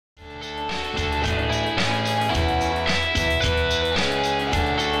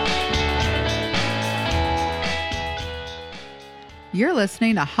You're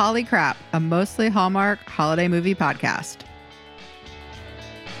listening to Holly Crap, a mostly Hallmark holiday movie podcast.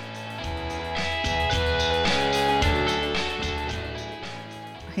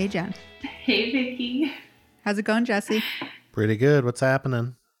 Hey, Jen. Hey, Vicky. How's it going, Jesse? Pretty good. What's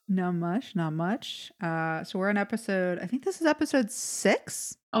happening? Not much. So we're on episode, I think this is episode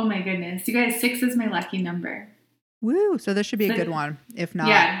 6. Oh my goodness. You guys, 6 is my lucky number. Woo. So this should be a good one. If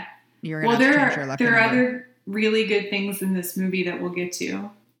not, you're going to there change your lucky are number. other really good things in this movie that we'll get to,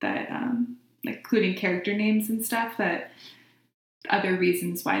 that like including character names and stuff, that other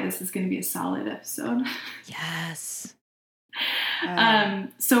reasons why this is going to be a solid episode. Yes.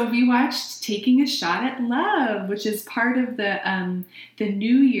 So we watched Taking a Shot at Love, which is part of the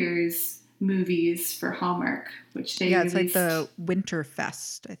New Year's movies for Hallmark, which they it's like the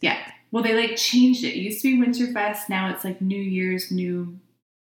Winterfest, I think. Yeah. Well, they like changed it. It used to be Winterfest. Now it's like New Year's new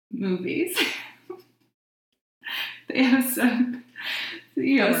movies. They have some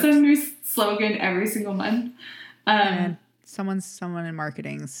new slogan every single month. And someone in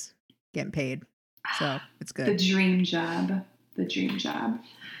marketing's getting paid. So it's good. The dream job.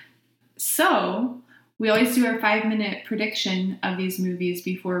 So we always do our 5-minute prediction of these movies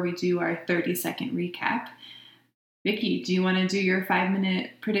before we do our 30-second recap. Vicky, do you want to do your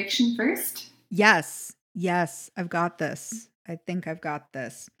 5-minute prediction first? Yes. I've got this. I think I've got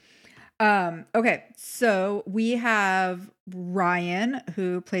this. Okay, so we have Ryan,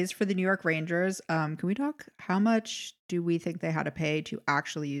 who plays for the New York Rangers. Can we talk? How much do we think they had to pay to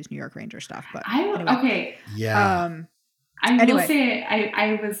actually use New York Ranger stuff? But anyway. Okay, yeah. Will say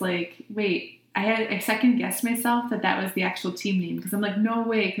I was like, wait, I second guessed myself that was the actual team name, because I'm like, no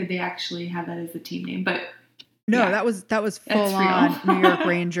way could they actually have that as the team name. But no, yeah, that was full on New York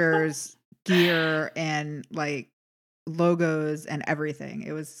Rangers gear and like logos and everything.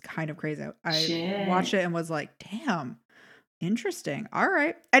 It was kind of crazy. I watched it and was like, damn, interesting. All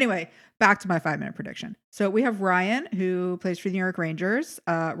right. Anyway, back to my 5-minute prediction. So we have Ryan, who plays for the New York Rangers.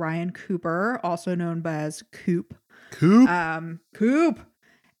 Ryan Cooper, also known as Coop. Coop.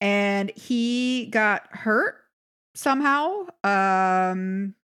 And he got hurt somehow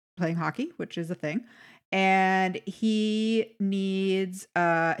playing hockey, which is a thing. And he needs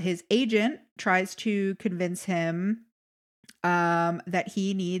his agent tries to convince him that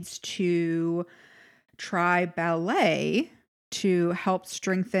he needs to try ballet to help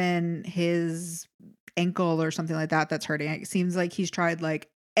strengthen his ankle or something like that that's hurting. It seems like he's tried like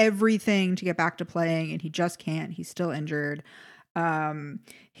everything to get back to playing and he just can't. He's still injured.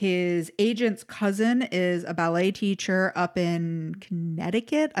 His agent's cousin is a ballet teacher up in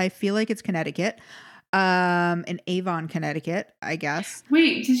Connecticut. I feel like it's Connecticut. In Avon, Connecticut, I guess.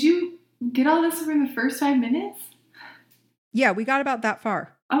 Wait, did you get all this from the first 5 minutes? Yeah, we got about that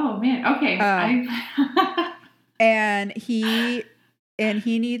far. Oh man, okay. And he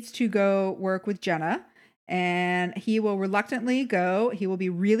needs to go work with Jenna, and he will reluctantly go. He will be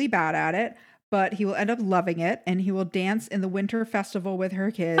really bad at it, but he will end up loving it, and he will dance in the winter festival with her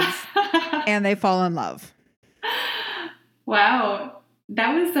kids, and they fall in love. Wow.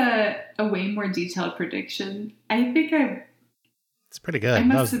 That was a way more detailed prediction. I think it's pretty good.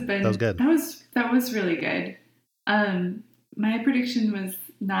 That was good. That was really good. My prediction was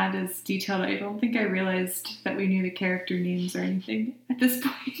not as detailed. I don't think I realized that we knew the character names or anything at this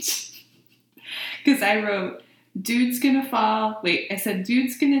point. Because I wrote, dude's gonna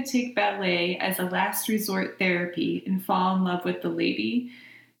take ballet as a last resort therapy and fall in love with the lady.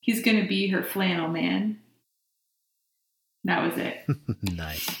 He's gonna be her flannel man. That was it.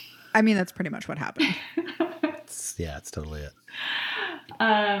 Nice. I mean, that's pretty much what happened. It's totally it.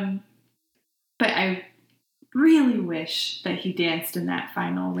 But I really wish that he danced in that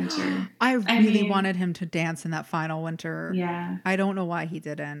final winter. I really wanted him to dance in that final winter. Yeah. I don't know why he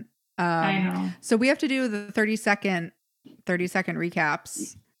didn't. I know. So we have to do the 30-second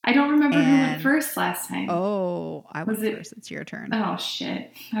recaps. I don't remember who went first last time. Oh, I went first. It's your turn. Oh,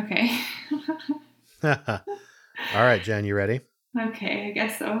 shit. Okay. All right, Jen, you ready? Okay, I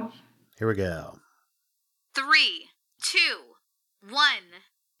guess so. Here we go. 3, 2, 1,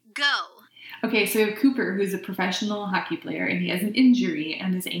 go. Okay, so we have Cooper, who's a professional hockey player, and he has an injury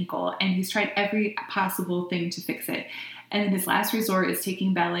on his ankle, and he's tried every possible thing to fix it. And then his last resort is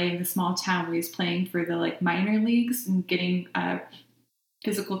taking ballet in a small town where he's playing for the like minor leagues and getting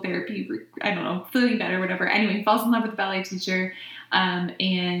physical therapy, I don't know, feeling better, whatever. Anyway, he falls in love with the ballet teacher,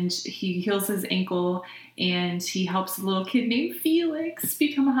 and he heals his ankle, and he helps a little kid named Felix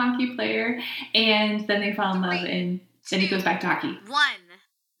become a hockey player, and then they fall in love, and then he goes back to hockey. 1,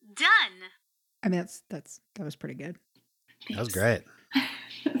 done. I mean, that was pretty good. Thanks. That was great.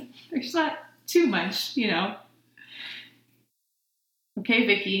 There's not too much, you know. Okay,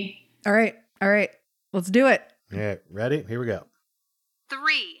 Vicky. All right. Let's do it. All right, ready? Here we go. 3,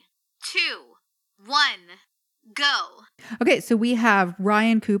 2, 1, go. Okay, so we have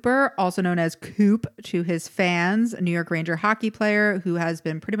Ryan Cooper, also known as Coop to his fans, a New York Ranger hockey player who has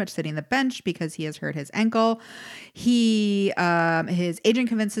been pretty much sitting the bench because he has hurt his ankle. His agent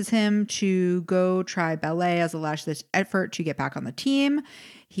convinces him to go try ballet as a last-ditch effort to get back on the team.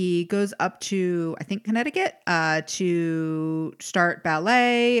 He goes up to, I think, Connecticut to start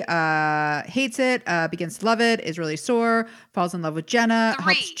ballet, hates it, begins to love it, is really sore, falls in love with Jenna,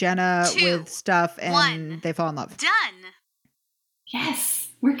 3, helps Jenna 2, with stuff, and 1. they fall in love. Done. Yes,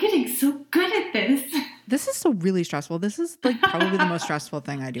 we're getting so good at this. This is so really stressful. This is like probably the most stressful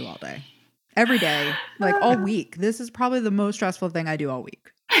thing I do all day. Every day, like all week. This is probably the most stressful thing I do all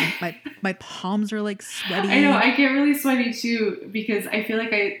week. My palms are like sweaty. I know, I get really sweaty too because I feel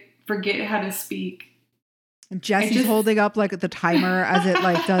like I forget how to speak. And Jesse's holding up like the timer as it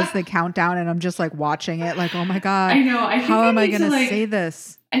like does the countdown, and I'm just like watching it like, oh my God. I know. How am I going to say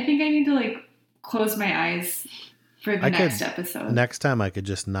this? I think I need to like close my eyes for the next episode. Next time I could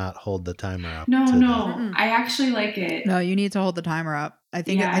just not hold the timer up. No. I actually like it. No, you need to hold the timer up. I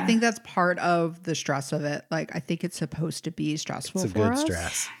think that's part of the stress of it. Like I think it's supposed to be stressful. It's a good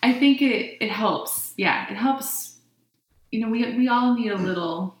stress. I think it helps. Yeah, it helps. You know, we all need a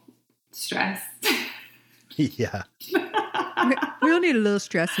little stress. Yeah. We all need a little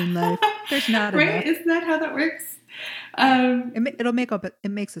stress in life. There's not right? enough. Isn't that how that works? It'll make up.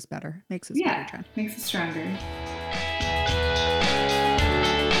 It makes us better. Makes us better. Trent. Makes us stronger.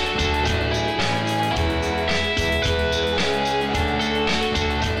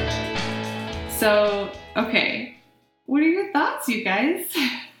 So, okay. What are your thoughts, you guys?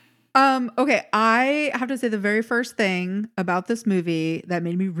 Okay, I have to say the very first thing about this movie that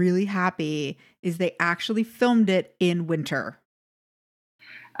made me really happy is they actually filmed it in winter.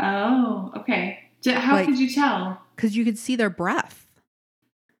 Oh, okay. How could you tell? Because you could see their breath.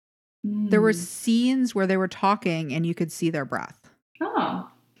 There were scenes where they were talking and you could see their breath. Oh,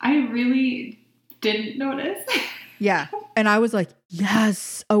 I really didn't notice. Yeah. And I was like,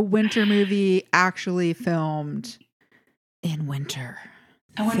 yes, a winter movie actually filmed in winter.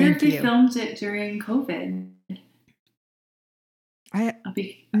 I wonder if they filmed it during COVID. They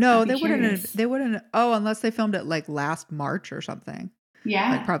wouldn't. They wouldn't. Oh, unless they filmed it like last March or something.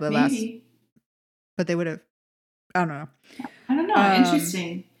 Yeah, like probably maybe. But they would have. I don't know.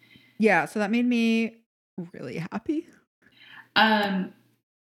 Interesting. Yeah, so that made me really happy. I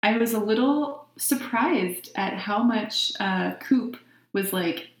was a little surprised at how much Coop was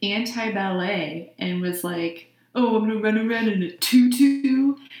like anti-ballet and was like, oh, I'm gonna run around in a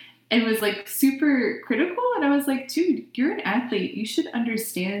tutu, and was like super critical. And I was like, dude, you're an athlete. You should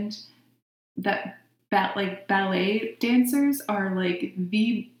understand that ballet dancers are like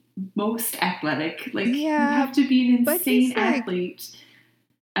the most athletic. Like you have to be an insane athlete.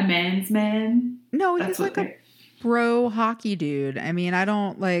 A man's man. No, he's like a pro hockey dude. I mean, I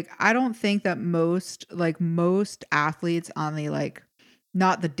don't think that most athletes on the like,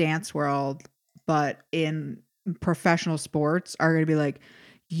 not the dance world, but in professional sports are going to be like,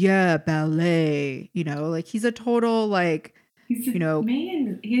 yeah, ballet, you know, like he's a total like, he's a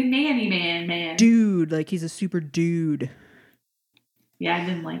man, he's a manny man. Dude, like he's a super dude. Yeah, I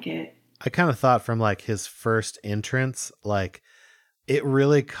didn't like it. I kind of thought from like his first entrance, like it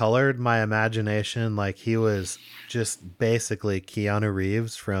really colored my imagination. Like he was just basically Keanu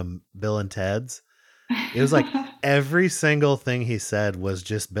Reeves from Bill and Ted's. It was like every single thing he said was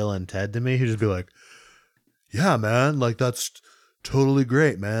just Bill and Ted to me. He'd just be like, yeah, man, like that's totally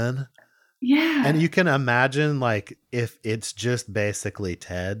great, man. Yeah. And you can imagine like if it's just basically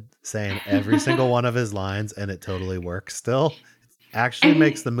Ted saying every single one of his lines and it totally works still, it actually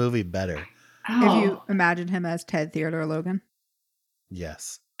makes the movie better. Oh. If you imagine him as Ted Theodore Logan.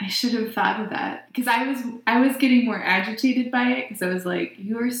 Yes. I should have thought of that because I was getting more agitated by it because I was like,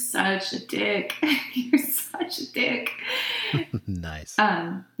 you're such a dick. You're such a dick. Nice.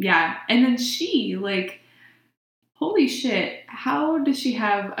 Yeah. And then she like, holy shit, how does she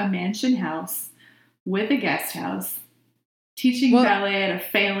have a mansion house with a guest house teaching ballet at a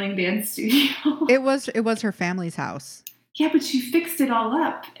failing dance studio? It was her family's house. Yeah, but she fixed it all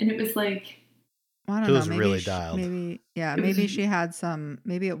up and it was like, I don't know. It was maybe really dialed. Maybe she had some,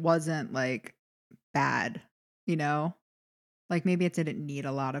 maybe it wasn't like bad, you know? Like maybe it didn't need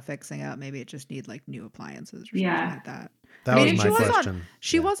a lot of fixing up. Maybe it just needed like new appliances or something like that. That was my question.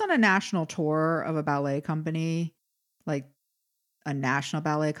 She was on a national tour of a ballet company, like a national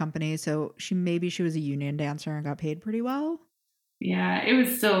ballet company. So she was a union dancer and got paid pretty well. Yeah, it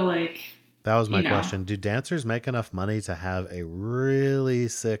was still like, That was my question. Do dancers make enough money to have a really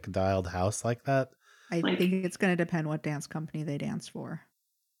sick dialed house like that? I think it's going to depend what dance company they dance for.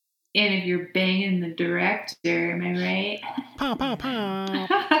 And if you're banging the director, am I right? Pow, pow,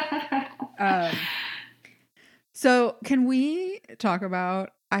 pow. So can we talk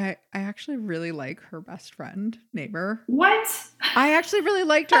about, I actually really like her best friend, neighbor. What? I actually really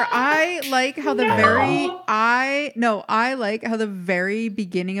liked her. I like how I like how the very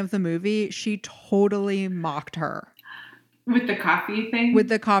beginning of the movie, she totally mocked her. With the coffee thing? With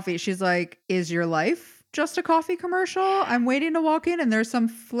the coffee. She's like, is your life just a coffee commercial? I'm waiting to walk in and there's some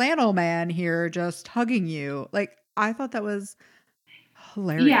flannel man here just hugging you. Like, I thought that was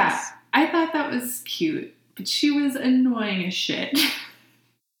hilarious. Yeah, I thought that was cute. But she was annoying as shit.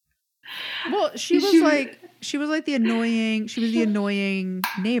 Well, she was the annoying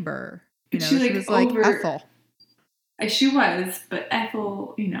neighbor. You know, she was like Ethel. She was, but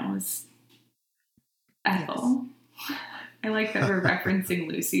Ethel, was Ethel. Yes. I like that we're referencing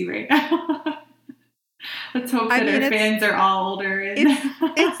Lucy right now. Let's hope that our fans are all older.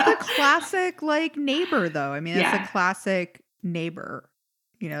 It's the classic like neighbor, though. I mean, it's a classic neighbor.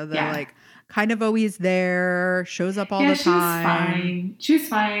 Like kind of always there, shows up all the time. She was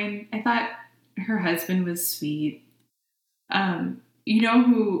fine. I thought her husband was sweet.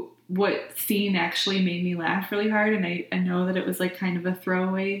 What scene actually made me laugh really hard, and I know that it was like kind of a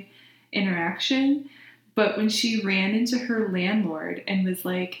throwaway interaction, but when she ran into her landlord and was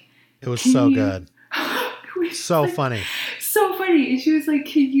like, it was so good. So funny. So funny. And she was like,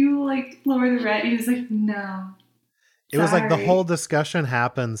 can you like lower the rent? And he was like, no. It was like the whole discussion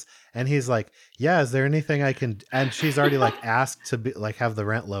happens and he's like, yeah, is there anything I can, and she's already like asked to be like, have the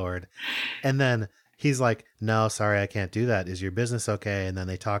rent lowered. And then he's like, no, sorry, I can't do that. Is your business okay? And then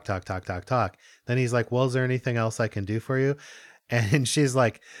they talk. Then he's like, well, is there anything else I can do for you? And she's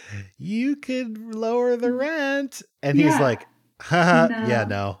like, you could lower the rent. And he's like, haha, no. Yeah,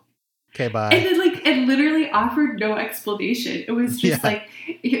 no. Okay, bye. And then it literally offered no explanation. It was just like,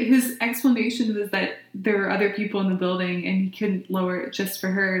 his explanation was that there were other people in the building and he couldn't lower it just for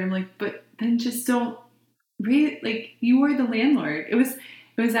her. And I'm like, but then just don't you are the landlord. It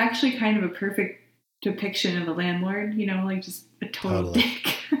was actually kind of a perfect depiction of a landlord, like just a total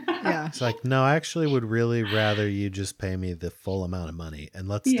dick. Yeah. It's like, no, I actually would really rather you just pay me the full amount of money and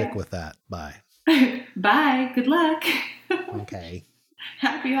let's stick with that. Bye. Bye. Good luck. Okay.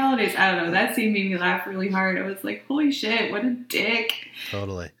 Happy holidays. I don't know. That scene made me laugh really hard. I was like, holy shit, what a dick.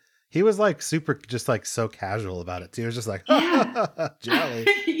 Totally. He was like super, just like so casual about it too. He was just like, jolly.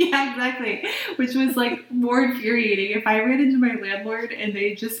 Yeah, exactly. Which was like more infuriating. If I ran into my landlord and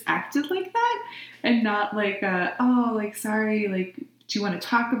they just acted like that and not like, sorry, like, do you want to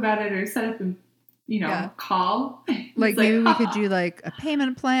talk about it or set up a call? Like maybe we could do like a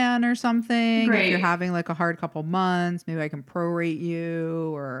payment plan or something. Right. If you're having like a hard couple months, maybe I can prorate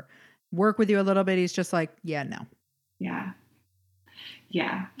you or work with you a little bit. He's just like, yeah, no. Yeah.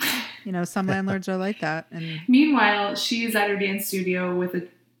 Yeah. Some landlords are like that. And meanwhile, she's at her dance studio with a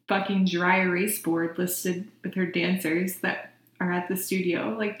fucking dry erase board listed with her dancers that are at the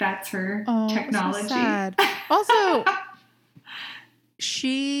studio. Like that's her technology. So sad. Also,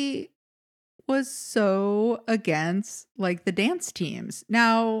 she was so against like the dance teams.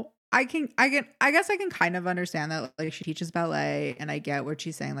 Now I guess I can kind of understand that like she teaches ballet and I get what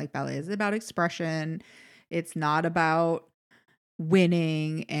she's saying. Like ballet is about expression. It's not about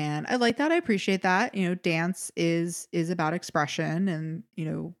winning. And I like that. I appreciate that. Dance is about expression and,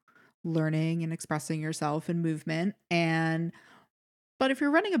 learning and expressing yourself in movement. But if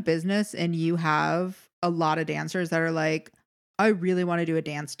you're running a business and you have a lot of dancers that are like, I really want to do a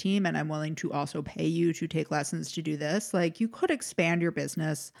dance team and I'm willing to also pay you to take lessons to do this. Like you could expand your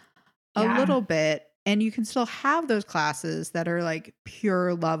business a little bit and you can still have those classes that are like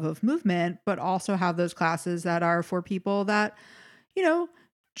pure love of movement, but also have those classes that are for people that,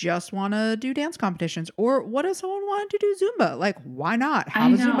 just want to do dance competitions. Or what if someone wanted to do Zumba? Like, why not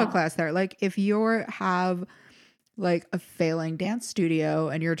have a Zumba class there? Like if you have like a failing dance studio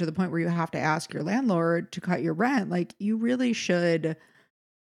and you're to the point where you have to ask your landlord to cut your rent, like you really should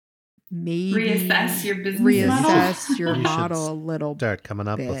maybe reassess your business model a little bit. Start coming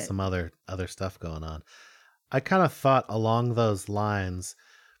up with some other stuff going on. I kind of thought along those lines.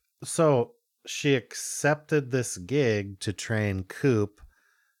 So she accepted this gig to train Coop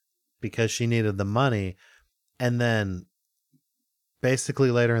because she needed the money. And then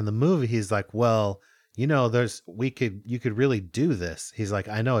basically later in the movie, he's like, well, you could really do this. He's like,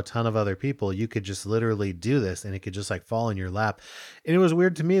 I know a ton of other people. You could just literally do this and it could just like fall in your lap. And it was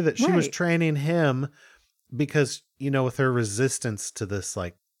weird to me that she was training him because, with her resistance to this,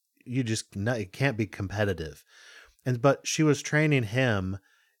 like it can't be competitive. But she was training him,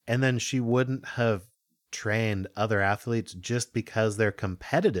 and then she wouldn't have trained other athletes just because they're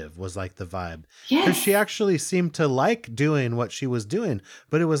competitive was like the vibe. Because she actually seemed to like doing what she was doing,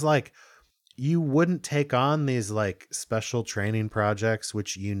 but it was like, you wouldn't take on these like special training projects,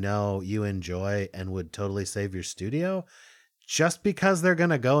 which you enjoy and would totally save your studio, just because they're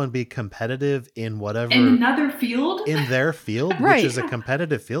going to go and be competitive in whatever in another field in their field, Right. which is a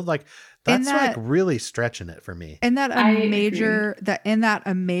competitive field. Like that's like really stretching it for me. And that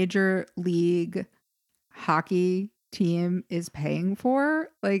a major league hockey team is paying for,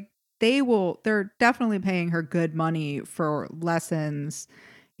 like they're definitely paying her good money for lessons,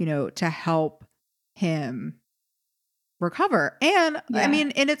 to help him recover. And I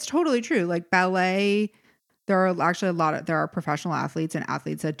mean, and it's totally true. Like ballet, there are professional athletes and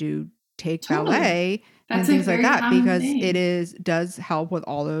athletes that do take ballet and things like that, because it does help with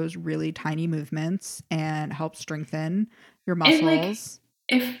all those really tiny movements and help strengthen your muscles.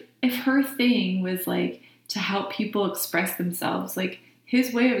 And like, if her thing was like to help people express themselves, like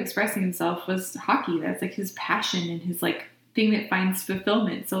his way of expressing himself was hockey. That's like his passion and his like thing that finds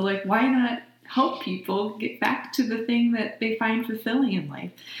fulfillment. So like, why not help people get back to the thing that they find fulfilling in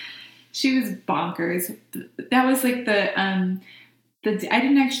life? She was bonkers. That was like I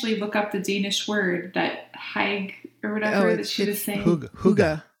didn't actually look up the Danish word, that Haig or whatever that she was saying.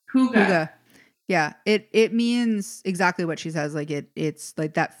 Hygge. Yeah, it means exactly what she says. Like it's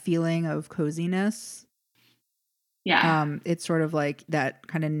like that feeling of coziness. Yeah. It's sort of like that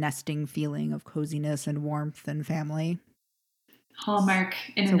kind of nesting feeling of coziness and warmth and family. Hallmark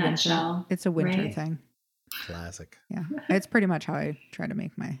in a nutshell. It's a winter thing. Classic. Yeah, it's pretty much how I try to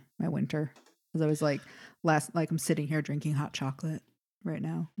make my winter. Because I was like I'm sitting here drinking hot chocolate right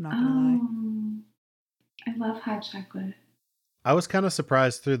now. I'm not gonna lie. I love hot chocolate. I was kind of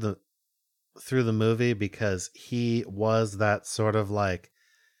surprised through the movie, because he was that sort of like,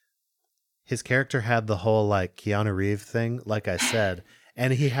 his character had the whole like Keanu Reeves thing, like I said,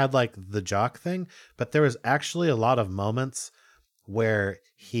 and he had like the jock thing, but there was actually a lot of moments where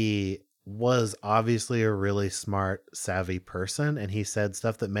he was obviously a really smart, savvy person, and he said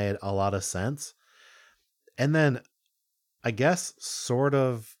stuff that made a lot of sense. And then I guess sort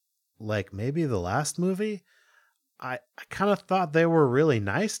of like maybe the last movie, I kind of thought they were really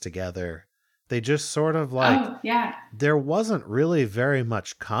nice together. They just sort of like, there wasn't really very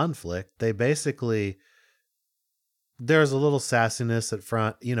much conflict. They basically, there's a little sassiness up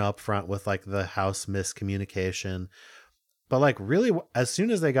front with like the house miscommunication. But like really, as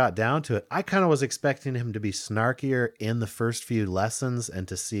soon as they got down to it, I kind of was expecting him to be snarkier in the first few lessons and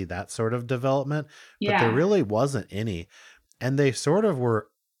to see that sort of development. But there really wasn't any. And they sort of were,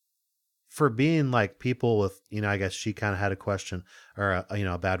 for being like people with, I guess she kind of had a question or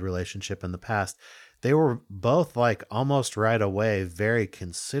a bad relationship in the past. They were both like almost right away very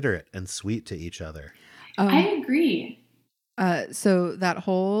considerate and sweet to each other. I agree. So that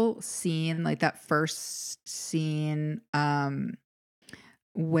whole scene, like that first scene,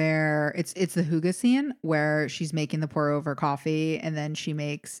 where it's the hygge scene where she's making the pour over coffee, and then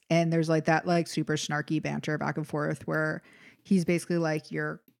and there's like that like super snarky banter back and forth where he's basically like,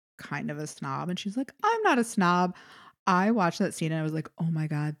 you're kind of a snob, and she's like, I'm not a snob. I watched that scene and I was like, oh my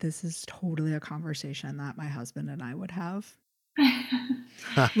God, this is totally a conversation that my husband and I would have.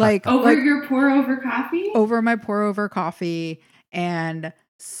 Like your pour over coffee? Over my pour over coffee. And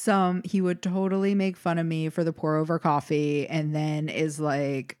he would totally make fun of me for the pour over coffee, and then is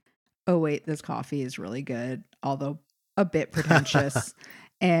like, oh wait, this coffee is really good, although a bit pretentious.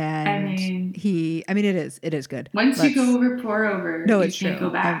 And it is good. Once you go over pour over, no, it's true. Go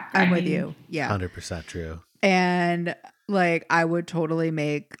back. I'm with you. Yeah. 100% true. And like, I would totally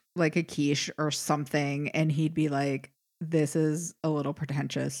make like a quiche or something, and he'd be like, this is a little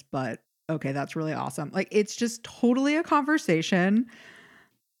pretentious, but okay, that's really awesome. Like, it's just totally a conversation,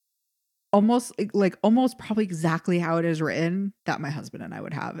 almost probably exactly how it is written, that my husband and I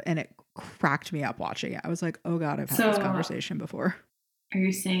would have. And it cracked me up watching it. I was like, oh God, I've had this conversation before. Are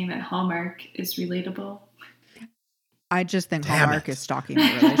you saying that Hallmark is relatable? I just think Hallmark is stalking the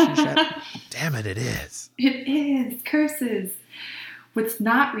relationship. Damn it, it is. It is. Curses. What's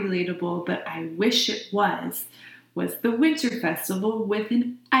not relatable, but I wish it was the Winter Festival with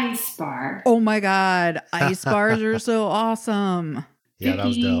an ice bar. Oh my God. Ice bars are so awesome. Yeah, that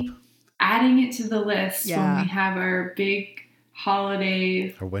was dope. Adding it to the list when we have our big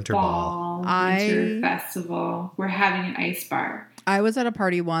holiday or winter ball. Winter festival. We're having an ice bar. I was at a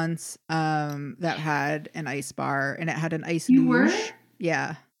party once that had an ice bar, and it had an ice You luge. were?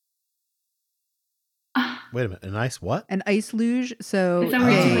 Yeah. Wait a minute. An ice what? An ice luge. So Is that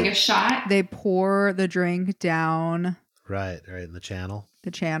where you do like a shot? They pour the drink down. Right in the channel.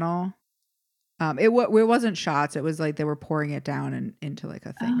 The channel. It wasn't shots. It was like they were pouring it down and into like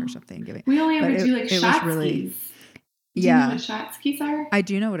a thing or something. We only ever do like shot skis. Do you know what shot skis are? I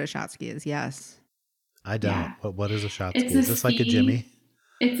do know what a shot ski is. Yes. I don't. Yeah. What is a shot ski? Is this like a Jimmy?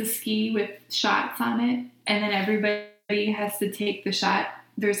 It's a ski with shots on it, and then everybody has to take the shot.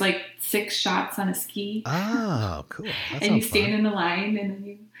 There's like 6 shots on a ski. Oh, cool. That and you stand in a line, and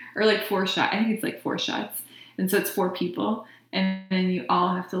then or like 4 shots. I think it's like 4 shots, and so it's 4 people. And then you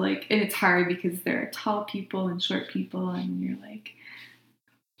all have to like, and it's hard because there are tall people and short people, and you're like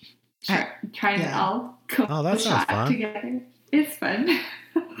trying to all go that sounds fun. Together. It's fun.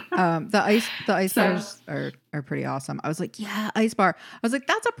 The ice bars are pretty awesome. I was like, yeah, ice bar. I was like,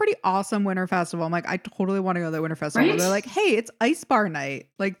 that's a pretty awesome winter festival. I'm like, I totally want to go to the winter festival. Right? They're like, hey, it's ice bar night.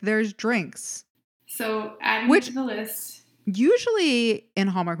 Like, there's drinks. So adding to the list. Usually in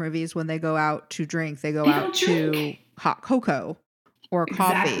Hallmark movies, when they go out to drink, they go out to hot cocoa or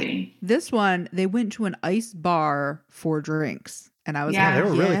coffee. Exactly. This one, they went to an ice bar for drinks. And I was like, they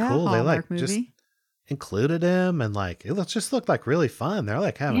were really cool. Hallmark they like movie. Just included him, and like it just looked like really fun. They're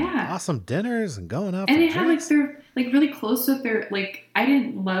like having awesome dinners and going out. And they have like they're like really close with their like. I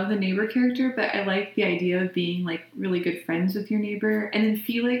didn't love the neighbor character, but I like the idea of being like really good friends with your neighbor. And then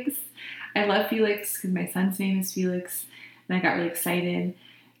Felix, I love Felix because my son's name is Felix, and I got really excited.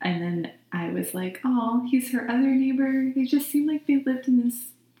 And then I was like, oh, he's her other neighbor. They just seem like they lived in this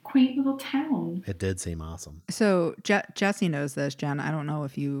quaint little town. It did seem awesome. So Jesse knows this, Jen. I don't know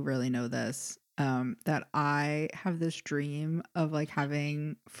if you really know this. That I have this dream of like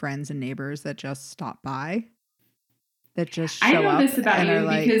having friends and neighbors that just stop by, that just show up. I know this about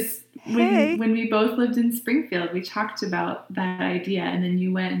you because when we both lived in Springfield, we talked about that idea, and then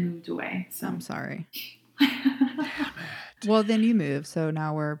you went and moved away. So I'm sorry. Well, then you moved, so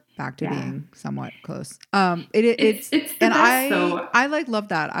now we're back to being somewhat close. It's the and best, though. I like love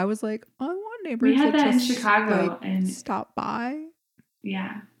that. I was like, I want neighbors. We had that in just, Chicago like, and stop by.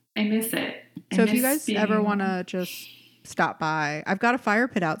 Yeah, I miss it. So if you guys ever want to just stop by, I've got a fire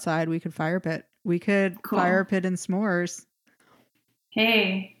pit outside. We could fire pit. We could fire pit and s'mores.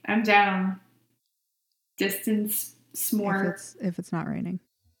 Hey, I'm down. Distance s'more. If it's not raining.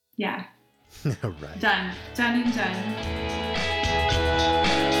 Yeah. Right. Done and done.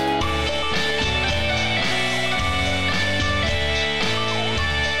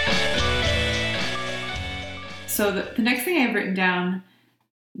 So the next thing I've written down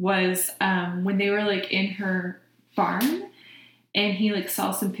was when they were like in her barn, and he like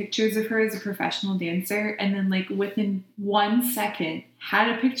saw some pictures of her as a professional dancer, and then like within 1 second had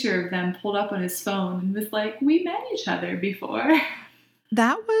a picture of them pulled up on his phone and was like, we met each other before.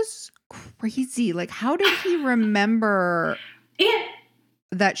 That was crazy. Like, how did he remember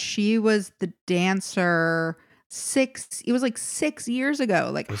that she was the dancer? It was like 6 years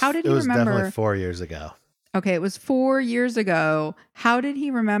ago. Like, how did he remember? It was definitely 4 years ago. Okay, it was 4 years ago. How did he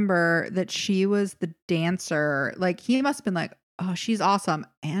remember that she was the dancer? Like, he must have been like, oh, she's awesome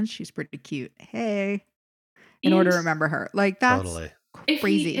and she's pretty cute. Hey, in order to remember her. Like, that's totally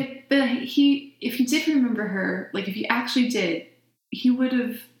crazy. If he did remember her, like if he actually did, he would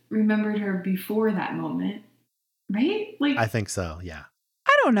have remembered her before that moment, right? Like, I think so. Yeah.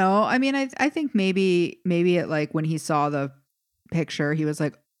 I don't know. I mean, I think maybe it like when he saw the picture, he was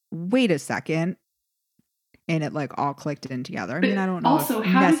like, wait a second. And it like all clicked in together. I mean, I don't know. Also,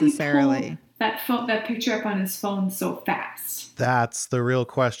 how necessarily did he pull that picture up on his phone so fast? That's the real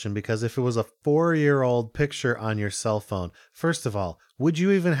question, because if it was a 4-year-old picture on your cell phone, first of all, would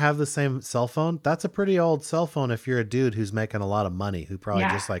you even have the same cell phone? That's a pretty old cell phone if you're a dude who's making a lot of money, who probably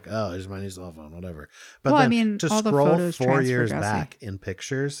just like, oh, here's my new cell phone, whatever. But well, then I mean, to scroll 4 years back in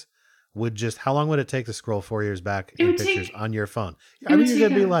pictures how long would it take to scroll 4 years back in pictures on your phone? I mean, you're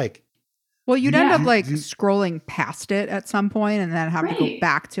going to be like, well, you'd end up like scrolling past it at some point and then have to go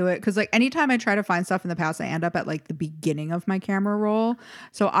back to it. Because like anytime I try to find stuff in the past, I end up at like the beginning of my camera roll.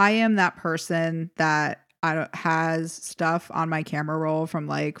 So I am that person that has stuff on my camera roll from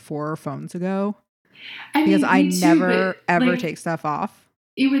like 4 phones ago. Because I never ever take stuff off.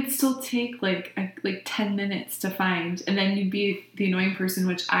 It would still take like 10 minutes to find, and then you'd be the annoying person,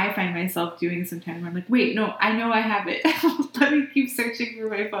 which I find myself doing sometimes. I'm like, wait, no, I know I have it. Let me keep searching for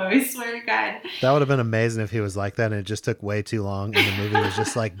my phone. I swear to God. That would have been amazing if he was like that, and it just took way too long, and the movie was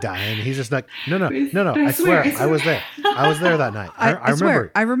just like dying. He's just like, no. I swear, I was there. I was there that night. I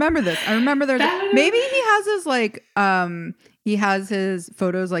remember. I remember this. I remember there's maybe he has his like he has his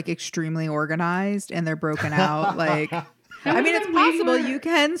photos like extremely organized, and they're broken out like. That I mean, would've it's been way possible more- you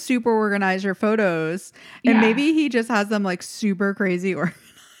can super organize your photos, and maybe he just has them like super crazy organized.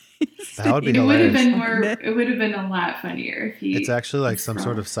 That would be It would have hilarious. been more. It would have been a lot funnier if he. It's actually like was some girl.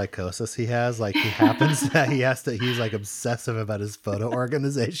 sort of psychosis he has. Like he happens that he's like obsessive about his photo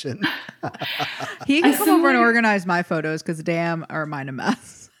organization. He can A come over and similar- organize my photos because damn, are mine a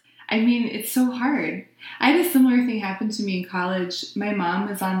mess. I mean, it's so hard. I had a similar thing happen to me in college. My mom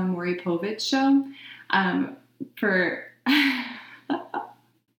was on the Maury Povich show for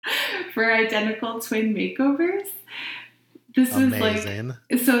for identical twin makeovers. This Amazing.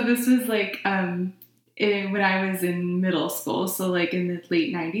 was like when I was in middle school, so like in the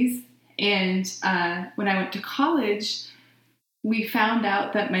late 90s. And when I went to college, we found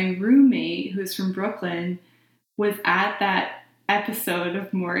out that my roommate, who's from Brooklyn, was at that episode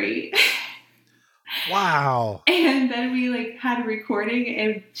of Maury. Wow. And then we like had a recording,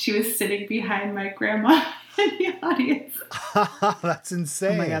 and she was sitting behind my grandma in the audience. That's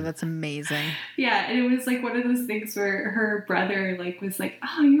insane. Oh my God, that's amazing. Yeah, and it was like one of those things where her brother like was like,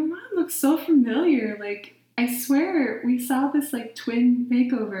 "Oh, your mom looks so familiar. Like, I swear we saw this like twin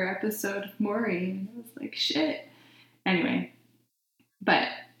makeover episode of Maury." And I was like, "Shit." Anyway, but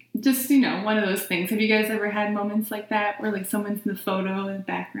just, one of those things. Have you guys ever had moments like that where like someone's in the photo in the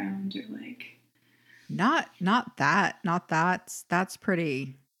background, or like? Not that. That's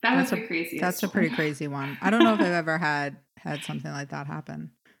pretty. That was that's the craziest. That's a pretty crazy one. I don't know if I've ever had something like that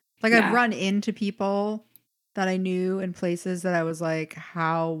happen. Like Yeah. I've run into people that I knew in places that I was like,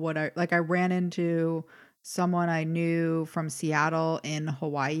 how would I? Like I ran into someone I knew from Seattle in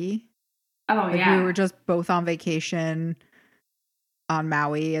Hawaii. Oh Like yeah. we were just both on vacation on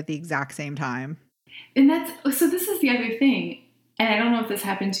Maui at the exact same time. And so this is the other thing. And I don't know if this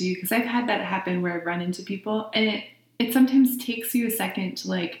happened to you, because I've had that happen where I've run into people, and it sometimes takes you a second to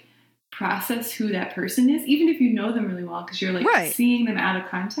like process who that person is, even if you know them really well, because you're like seeing them out of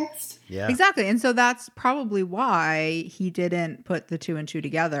context. Yeah. Exactly. And so that's probably why he didn't put the two and two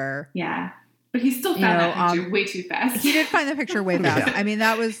together. Yeah. But he still found that picture way too fast. He did find the picture way fast. Yeah. I mean,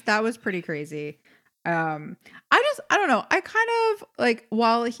 that was pretty crazy. I don't know. I kind of like,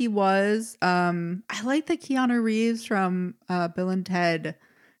 while he was, I like the Keanu Reeves from Bill and Ted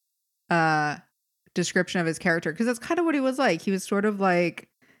description of his character, because that's kind of what he was like. He was sort of like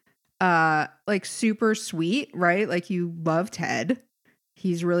super sweet, right? Like you love Ted.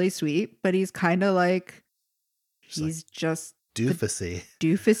 He's really sweet, but he's kind of like he's like just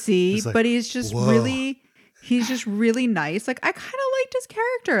doofusy, like, but he's just really nice. Like I kind of liked his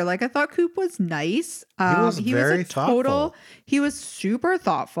character. Like I thought Coop was nice. He was thoughtful. He was super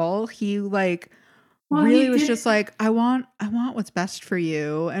thoughtful. He like just like, I want what's best for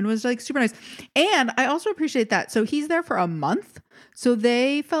you, and was like super nice. And I also appreciate that. So he's there for a month. So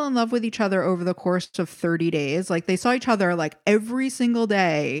they fell in love with each other over the course of 30 days. Like they saw each other like every single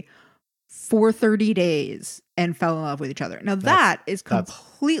day for 30 days and fell in love with each other. Now that is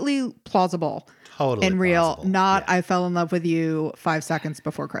completely plausible. Totally and real. plausible. Not I fell in love with you 5 seconds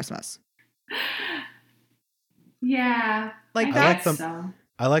before Christmas. Yeah. Like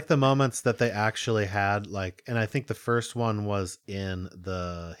I like the moments that they actually had, like, and I think the first one was in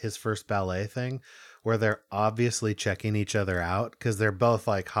his first ballet thing, where they're obviously checking each other out because they're both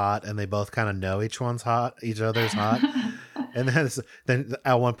like hot and they both kind of know each other's hot. And then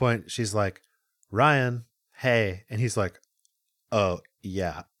at one point she's like, "Ryan, hey," and he's like, "Oh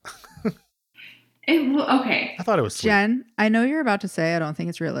yeah." Okay. I thought it was sweet. Jen, I know you're about to say I don't think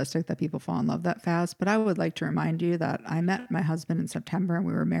it's realistic that people fall in love that fast, but I would like to remind you that I met my husband in September and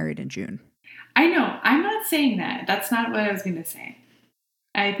we were married in June. I know. I'm not saying that. That's not what I was going to say.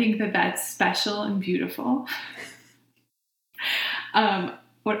 I think that that's special and beautiful.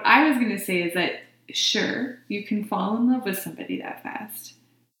 What I was going to say is that, sure, you can fall in love with somebody that fast.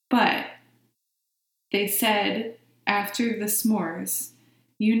 But they said after the s'mores,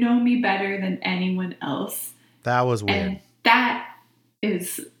 "You know me better than anyone else." That was weird. And that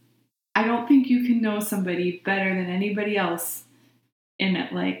is, I don't think you can know somebody better than anybody else in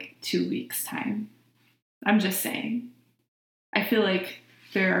like 2 weeks' time. I'm just saying. I feel like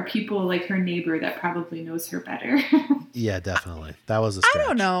there are people like her neighbor that probably knows her better. Yeah, definitely. That was a stretch. I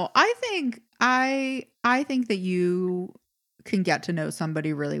don't know. I think that you can get to know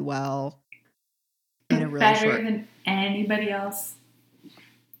somebody really well in a really better than anybody else.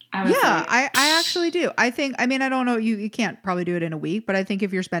 I actually do. I don't know. You can't probably do it in a week, but I think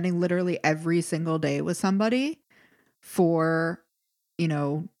if you're spending literally every single day with somebody for,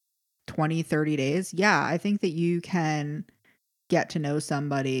 20, 30 days, yeah, I think that you can get to know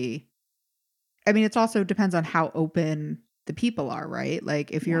somebody. I mean, it also depends on how open the people are, right?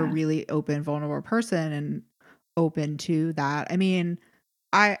 Like if you're a really open, vulnerable person and open to that. I mean,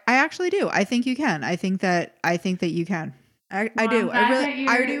 I actually do. I think you can. I think that you can. I do.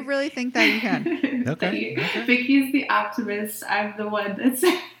 I do really think that you can. Okay. Vicky's the optimist. I'm the one that's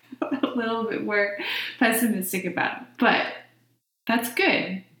a little bit more pessimistic about it. But that's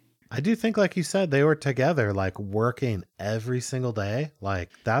good. I do think, like you said, they were together, like working every single day. Like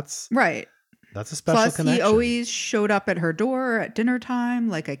that's right. That's a special Plus, connection. he always showed up at her door at dinner time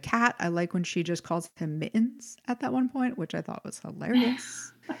like a cat. I like when she just calls him Mittens at that one point, which I thought was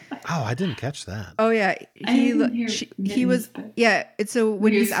hilarious. Oh, I didn't catch that. Oh yeah, he was yeah. It's so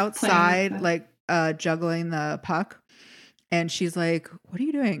when he's outside like juggling the puck, and she's like, "What are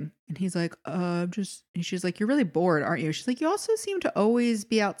you doing?" And he's like, just." And she's like, "You're really bored, aren't you?" She's like, "You also seem to always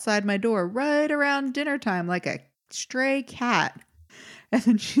be outside my door right around dinner time, like a stray cat." And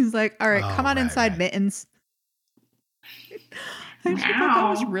then she's like, "All right, come on inside, Mittens." I just thought that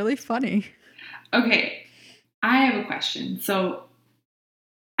was really funny. Okay, I have a question. So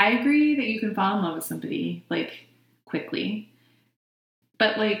I agree that you can fall in love with somebody like quickly,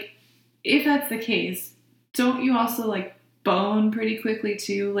 but like if that's the case, don't you also like bone pretty quickly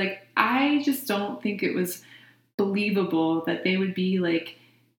too? Like I just don't think it was believable that they would be like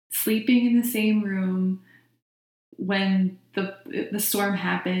sleeping in the same room when the storm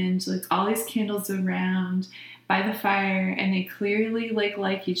happened, like all these candles around by the fire, and they clearly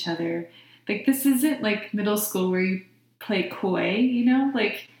like each other. Like this isn't like middle school where you play coy, you know?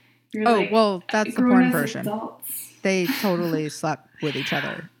 Like you're well, that's the porn version. Adults. They totally slept with each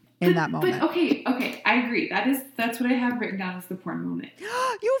other in that moment. But okay, I agree. That's what I have written down as the porn moment.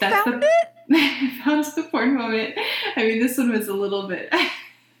 You found it? I found the porn moment. I mean, this one was a little bit.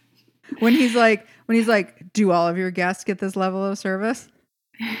 When he's like, do all of your guests get this level of service?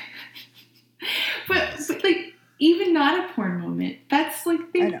 but like, even not a porn moment. That's like,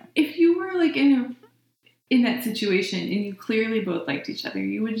 if you were like in that situation and you clearly both liked each other,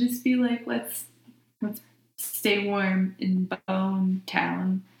 you would just be like, let's stay warm in Bone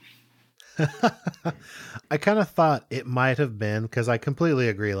Town. I kind of thought it might have been, because I completely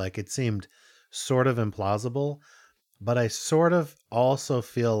agree. Like it seemed sort of implausible. But I sort of also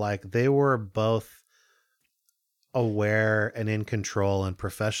feel like they were both aware and in control and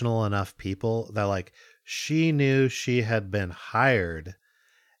professional enough people that like she knew she had been hired,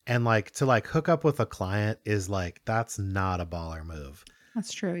 and like to like hook up with a client is like, that's not a baller move.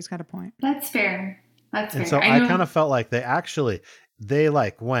 That's true. He's got a point. That's fair. And so I kind of felt like they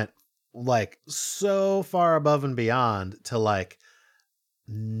like went like so far above and beyond to like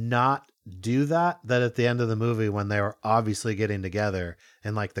not do that at the end of the movie, when they were obviously getting together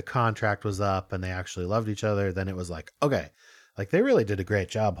and like the contract was up and they actually loved each other, then it was like, okay, like they really did a great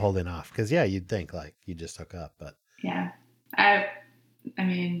job holding off. Because yeah, you'd think like you just hook up, but yeah, I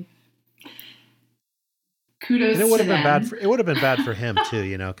mean, kudos. And it would have been bad. It would have been bad for him too,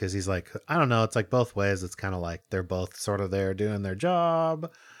 you know, because he's like, I don't know, it's like both ways. It's kind of like they're both sort of there doing their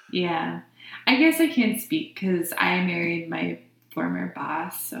job. Yeah, I guess I can't speak because I married my former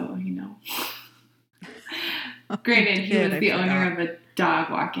boss, so you know. Granted, he was the owner of a dog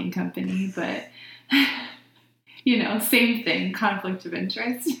walking company, but you know, same thing, conflict of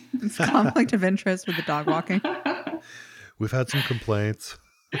interest. It's conflict of interest with the dog walking. We've had some complaints.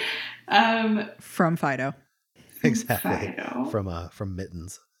 From Fido. Exactly. Fido. From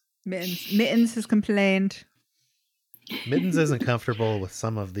Mittens. Mittens has complained. Mittens isn't comfortable with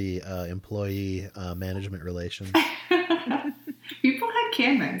some of the employee management relations. People had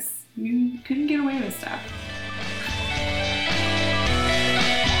cameras. You couldn't get away with stuff.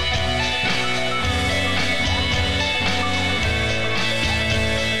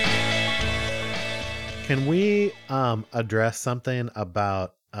 Can we address something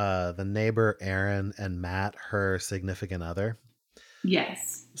about the neighbor Erin and Matt, her significant other?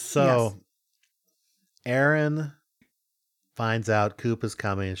 Yes. So Erin finds out Coop is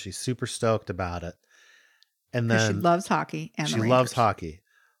coming. She's super stoked about it. And then she loves hockey and she loves hockey.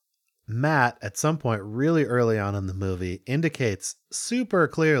 Matt, at some point really early on in the movie, indicates super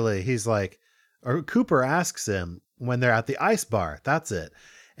clearly, he's like, or Cooper asks him when they're at the ice bar, that's it.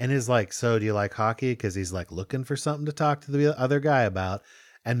 And he's like, so do you like hockey? Because he's like looking for something to talk to the other guy about.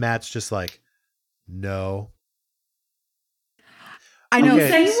 And Matt's just like, no. I know.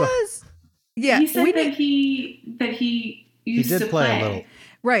 Okay, he was. Yeah. He said that he used to play a little.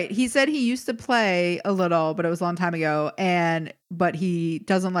 Right. He said he used to play a little, but it was a long time ago. But he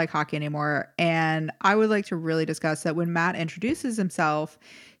doesn't like hockey anymore. And I would like to really discuss that when Matt introduces himself,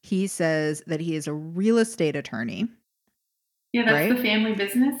 he says that he is a real estate attorney. Yeah, that's the family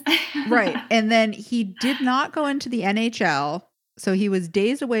business. Right. And then he did not go into the NHL. So he was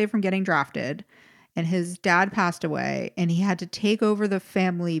days away from getting drafted. and his dad passed away and he had to take over the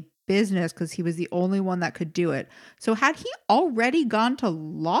family business because he was the only one that could do it. So had he already gone to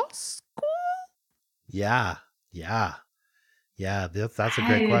law school? Yeah. That's a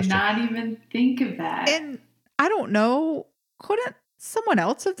great question. I did not even think of that. And I don't know, couldn't someone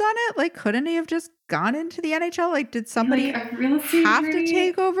else have done it? Like, couldn't he have just gone into the NHL? Like, did somebody like a real estate have attorney? to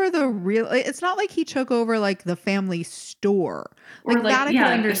take over the real? It's not like he took over like the family store, or like that I could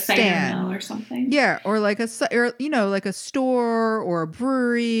like understand, a cider mill or something. Yeah, or like like a store or a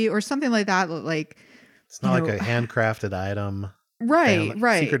brewery or something like that. Like, it's not like a handcrafted item, right?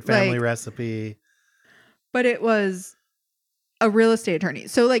 Secret family recipe. But it was a real estate attorney.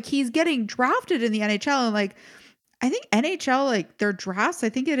 So like he's getting drafted in the NHL, and like I think NHL, like their drafts, I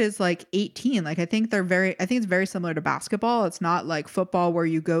think it is like 18. Like I think it's very similar to basketball. It's not like football where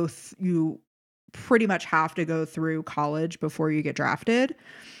you you pretty much have to go through college before you get drafted.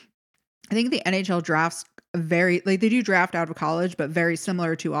 I think the NHL drafts they do draft out of college, but very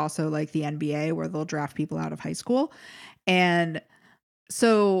similar to also like the NBA where they'll draft people out of high school. And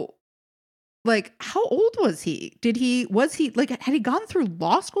so like, how old was he? Had he gone through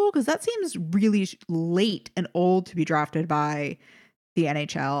law school? Because that seems really late and old to be drafted by the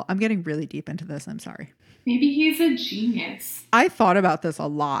NHL. I'm getting really deep into this. I'm sorry. Maybe he's a genius. I thought about this a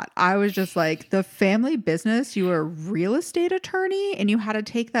lot. I was just like, the family business, you were a real estate attorney and you had to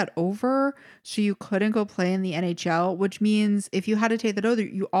take that over so you couldn't go play in the NHL, which means if you had to take that over,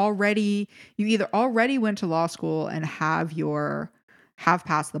 you either already went to law school and have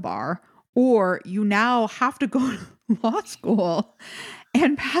passed the bar, or you now have to go to law school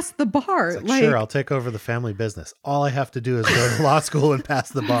and pass the bar. Like, sure, I'll take over the family business. All I have to do is go to law school and pass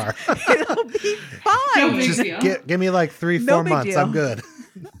the bar. It'll be fine. Just give me like 3-4 months. Deal. I'm good.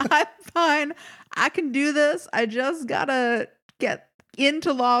 I'm fine. I can do this. I just gotta get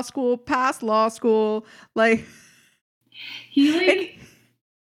into law school, pass law school. Like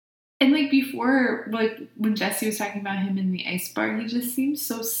And like before, like when Jesse was talking about him in the ice bar, he just seemed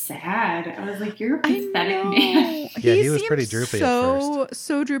so sad. I was like, "You're a pathetic man." Yeah, he was pretty droopy at first.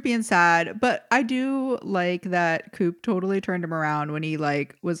 So droopy and sad. But I do like that Coop totally turned him around when he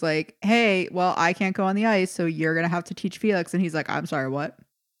like was like, "Hey, well, I can't go on the ice, so you're gonna have to teach Felix." And he's like, "I'm sorry, what?"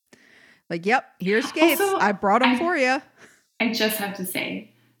 Like, "Yep, here's skates. Also, I brought them for you." I just have to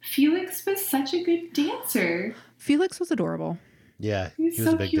say, Felix was such a good dancer. Felix was adorable. Yeah, he was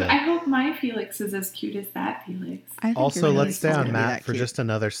so a big cute. I hope my Felix is as cute as that Felix. Also, let's stay on Matt for just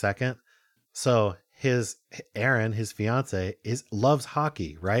another second. So Erin, his fiance, loves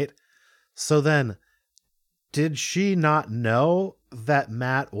hockey, right? So then, did she not know that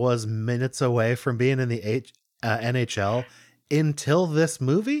Matt was minutes away from being in the NHL until this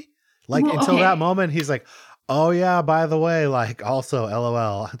movie? Like, until that moment, he's like, "Oh yeah, by the way, like also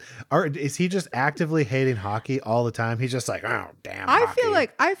LOL." Or is he just actively hating hockey all the time? He's just like, "Oh, damn hockey."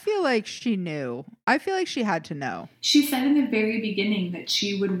 I feel like she knew. I feel like she had to know. She said in the very beginning that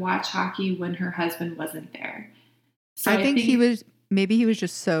she would watch hockey when her husband wasn't there. So I think he was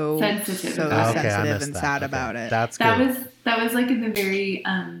just so sensitive and sad about it. That's good. That was like in the very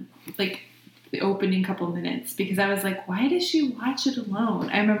like the opening couple minutes, because I was like, why does she watch it alone?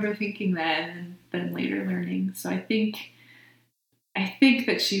 I remember thinking that and then later learning. So I think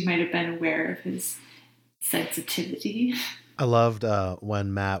that she might have been aware of his sensitivity. I loved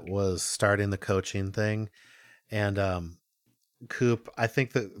when Matt was starting the coaching thing, and Coop, I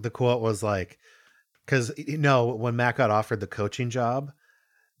think the quote was like, because when Matt got offered the coaching job,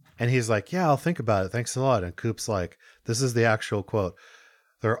 and he's like, "Yeah, I'll think about it. Thanks a lot." And Coop's like, this is the actual quote: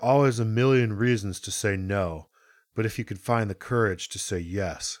 "There are always a million reasons to say no, but if you can find the courage to say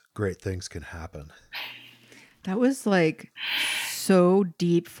yes, great things can happen." That was like so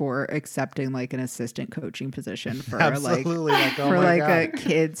deep for accepting like an assistant coaching position for absolutely like oh for my like God. A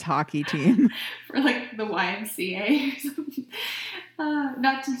kids hockey team, for like the YMCA or something.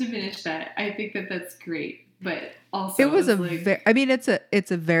 Not to diminish that, I think that that's great, but also it was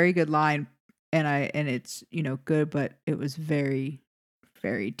it's a very good line, and it's good, but it was very,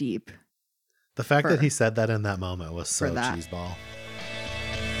 very deep. The fact that he said that in that moment was so cheeseball.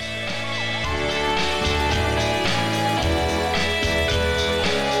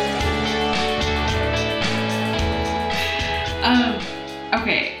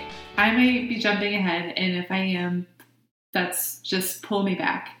 Okay, I may be jumping ahead, and if I am, that's just pull me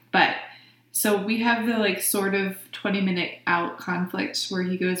back. But so we have the like sort of 20-minute out conflict where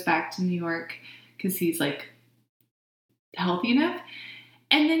he goes back to New York because he's like healthy enough,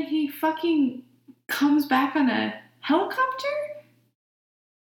 and then he fucking comes back on a helicopter.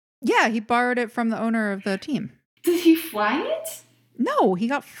 Yeah, he borrowed it from the owner of the team. Did he fly it? No, he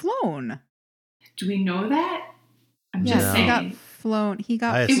got flown. Do we know that? I'm Yeah, just he got saying. flown. He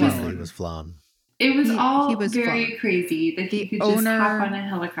got I flown. assumed he was flown. It was He was very flown. crazy that he could just hop on a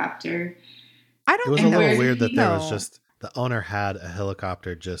helicopter. I It don't was a think little where weird did that he there was go? just the owner had a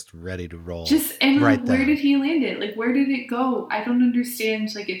helicopter just ready to roll. And right where then. did he land it? Like, where did it go? I don't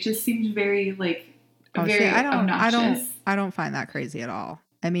understand. Like, it just seems very very obnoxious. I don't find that crazy at all.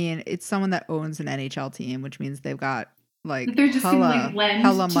 I mean, it's someone that owns an NHL team, which means they've got like They're just gonna lend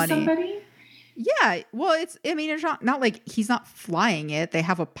hella to money. somebody. Yeah, well, it's not like he's not flying it. They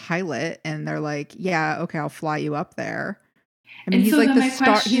have a pilot, and they're like, yeah, okay, I'll fly you up there. I mean, he's like the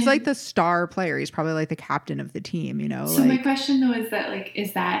star. He's like the star player. He's probably like the captain of the team, you know. So my question though is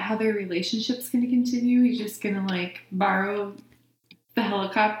that how their relationship's going to continue? He's just going to like borrow the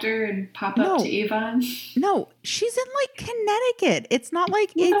helicopter and pop up to Avon? No, she's in like Connecticut. It's not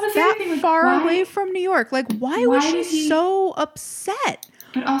like Well, it's that far away from New York. Like, why was she so upset?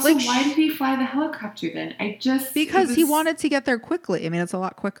 But also, why did he fly the helicopter then? Because he wanted to get there quickly. I mean, it's a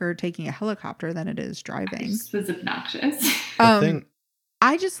lot quicker taking a helicopter than it is driving. It just was obnoxious.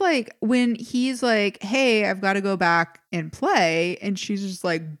 I just like when he's like, hey, I've got to go back and play. And she's just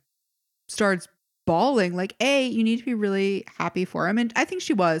like starts bawling like, hey, you need to be really happy for him. And I think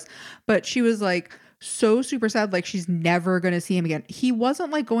she was, but she was like so super sad. Like she's never going to see him again. He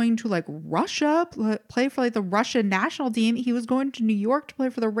wasn't like going to like Russia, play for like the Russian national team. He was going to New York to play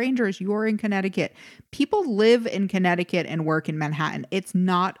for the Rangers. You're in Connecticut. People live in Connecticut and work in Manhattan. It's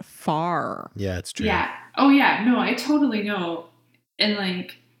not far. Yeah, it's true. Yeah. Oh yeah. No, I totally know. And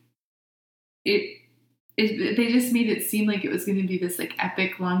like they just made it seem like it was going to be this like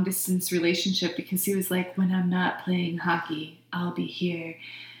epic long distance relationship because he was like, when I'm not playing hockey, I'll be here.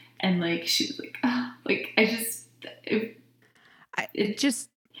 And like, she was like, oh, like, I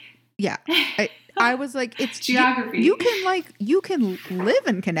was like, it's geography. You can live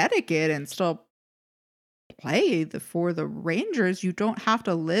in Connecticut and still play for the Rangers. You don't have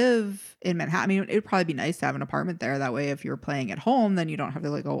to live in Manhattan. I mean, it'd probably be nice to have an apartment there. That way, if you're playing at home, then you don't have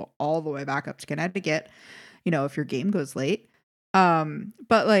to like go all the way back up to Connecticut, you know, if your game goes late.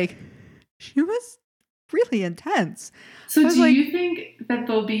 But like, she was really intense. So do you think that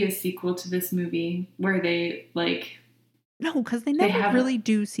there'll be a sequel to this movie where they like... No, because they never really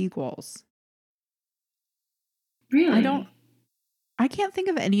do sequels. Really? I can't think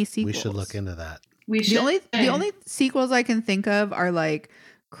of any sequels. We should look into that. The only sequels I can think of are like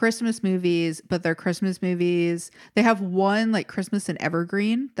Christmas movies, but they're Christmas movies. They have one like Christmas and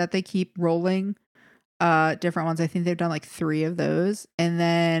Evergreen that they keep rolling. Different ones. I think they've done like 3 of those. And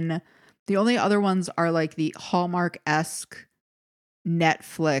then the only other ones are like the Hallmark-esque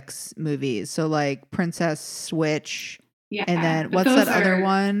Netflix movies. So like Princess Switch. Yeah. And then what's that other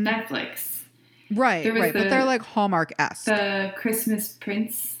one? Netflix. Right. But they're like Hallmark-esque. The Christmas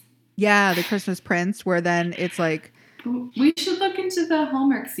Prince. Yeah, the Christmas Prince, where then it's like... We should look into the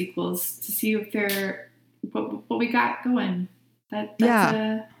Hallmark sequels to see if they're... what we got going.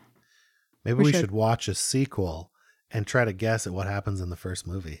 Maybe we should watch a sequel and try to guess at what happens in the first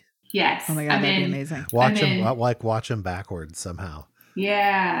movie. Yes. Oh my God, that'd be amazing. Watch them backwards somehow.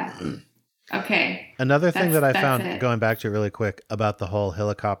 Yeah. Okay. Another thing that I found, going back to it really quick, about the whole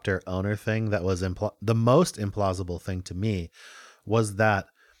helicopter owner thing that was the most implausible thing to me was that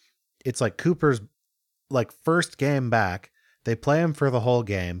it's like Cooper's like first game back. They play him for the whole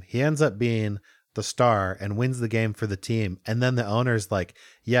game. He ends up being the star and wins the game for the team. And then the owner's like,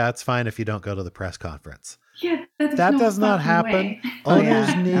 yeah, it's fine if you don't go to the press conference. Yeah, that does not happen.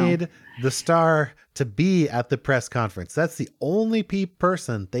 Owners need the star to be at the press conference. That's the only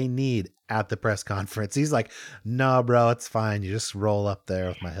person they need at the press conference. He's like, no, bro, it's fine. You just roll up there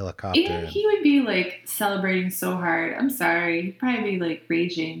with my helicopter. And he would be like celebrating so hard. I'm sorry. He'd probably be like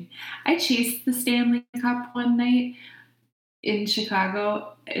raging. I chased the Stanley Cup one night in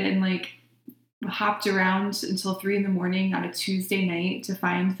Chicago and like hopped around until 3 a.m. on a Tuesday night to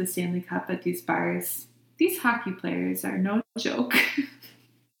find the Stanley Cup at these bars. These hockey players are no joke.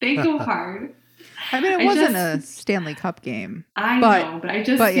 They go hard. I mean, it wasn't a Stanley Cup game. I know, but I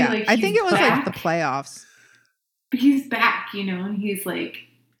just feel like I think it was like the playoffs. But he's back, you know, and he's like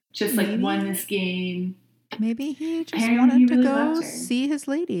just like won this game. Maybe he just wanted to go see his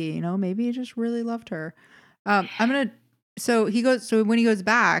lady, you know, maybe he just really loved her. So when he goes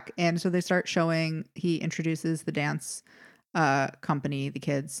back, and so they start showing, he introduces the dance company, the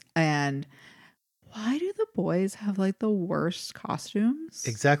kids, and why do the boys have like the worst costumes?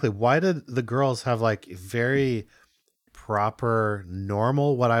 Exactly. Why did the girls have like very proper,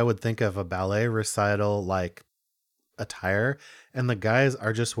 normal, what I would think of a ballet recital like attire, and the guys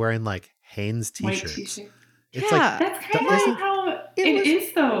are just wearing like Hanes t-shirts? White t-shirt. It's like that's kind of how It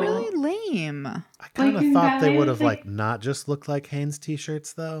is though. Really lame. I kind of thought they would have like not just looked like Hanes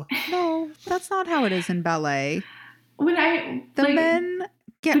t-shirts though. No, that's not how it is in ballet. The men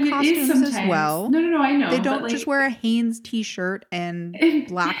get costumes as well. No, I know. They don't just wear a Hanes t-shirt and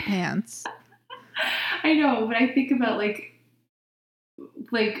black pants. I know, but I think about like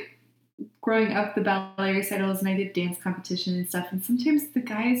growing up the ballet recitals, and I did dance competition and stuff, and sometimes the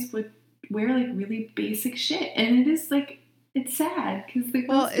guys would wear like really basic shit, and it is like, it's sad because the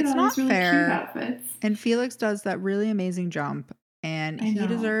girls get all these really cute outfits. And Felix does that really amazing jump, and he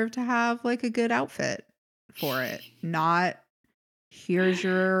deserved to have like a good outfit for it. Not, here's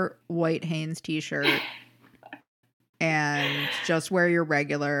your white Hanes t-shirt and just wear your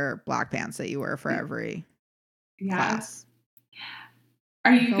regular black pants that you wear for every class.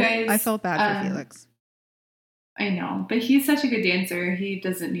 I felt bad for Felix. I know, but he's such a good dancer. He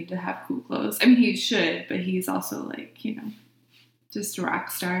doesn't need to have cool clothes. I mean, he should, but he's also like, just a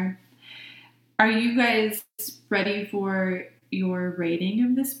rock star. Are you guys ready for your rating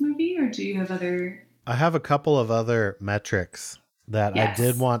of this movie, or do you have other? I have a couple of other metrics that I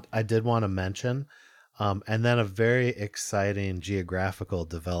did want to mention, and then a very exciting geographical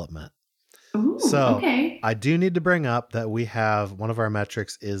development. Ooh, so okay. I do need to bring up that we have one of our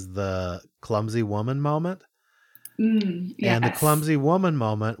metrics is the clumsy woman moment. Yes. And the clumsy woman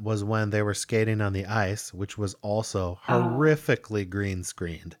moment was when they were skating on the ice, which was also horrifically green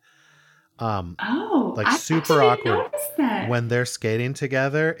screened. Super awkward. When they're skating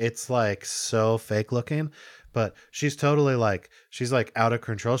together, it's like so fake looking, but she's totally like, she's like out of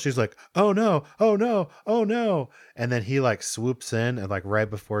control. She's like, oh no, oh no, oh no. And then he like swoops in and like right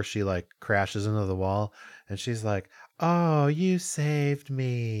before she like crashes into the wall, and she's like, oh, you saved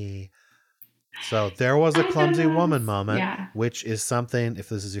me. So there was a clumsy woman moment, which is something, if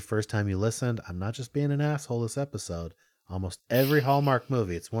this is your first time you listened, I'm not just being an asshole this episode. Almost every Hallmark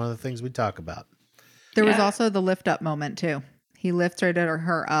movie, it's one of the things we talk about. There was also the lift up moment too. He lifted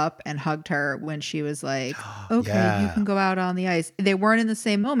her up and hugged her when she was like, okay, you can go out on the ice. They weren't in the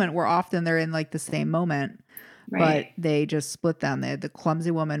same moment, where often they're in like the same moment, but they just split them. They had the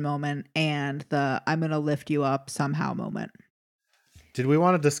clumsy woman moment and the I'm going to lift you up somehow moment. Did we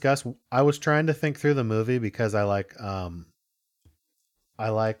want to discuss? I was trying to think through the movie because I like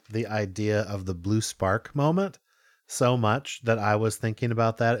the idea of the blue spark moment so much that I was thinking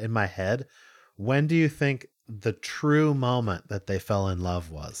about that in my head. When do you think the true moment that they fell in love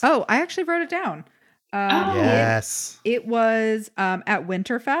was? Oh, I actually wrote it down. Yes. It was at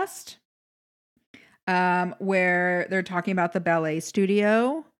Winterfest, where they're talking about the ballet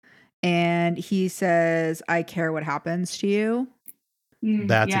studio, and he says, I care what happens to you.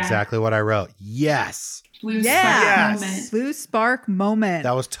 That's exactly what I wrote. Yes. Blue spark moment. Blue spark moment.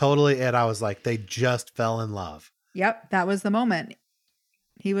 That was totally it. I was like, they just fell in love. Yep. That was the moment.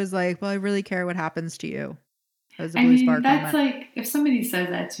 He was like, well, I really care what happens to you. That was a blue spark moment. That's like, if somebody says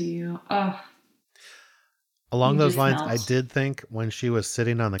that to you, along those lines, I did think when she was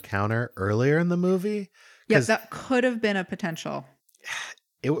sitting on the counter earlier in the movie. Yes, that could have been a potential.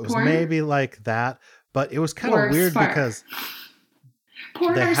 It was maybe like that, but it was kind of weird because...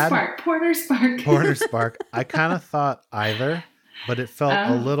 Porter Spark. I kind of thought either, but it felt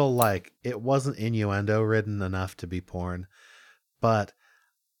a little like it wasn't innuendo ridden enough to be porn. But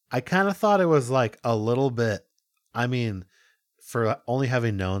I kind of thought it was like a little bit, I mean, for only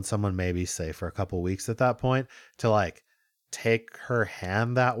having known someone maybe say for a couple weeks at that point, to like take her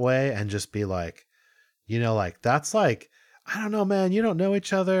hand that way and just be like, like that's like, I don't know, man, you don't know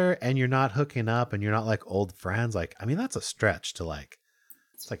each other and you're not hooking up and you're not like old friends. Like, I mean, that's a stretch to like,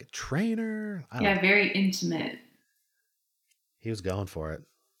 it's like a trainer. Very intimate. He was going for it.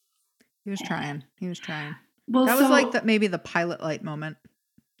 He was trying. Well, that was like maybe the pilot light moment.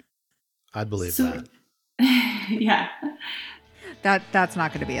 I'd believe that. Yeah. That's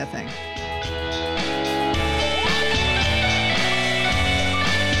not going to be a thing.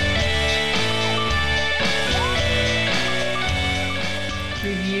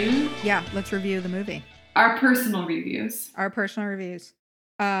 Review? Yeah, let's review the movie. Our personal reviews.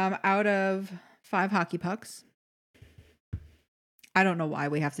 Out of 5 hockey pucks. I don't know why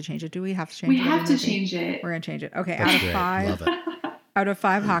we have to change it. Do we have to change it? We have to change it. We're going to change it. Okay, That's great. Love it. Out of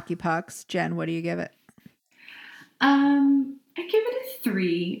 5 hockey pucks, Jen, what do you give it? I give it a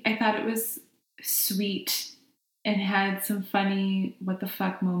 3. I thought it was sweet and had some funny what the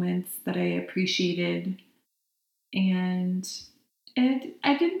fuck moments that I appreciated. And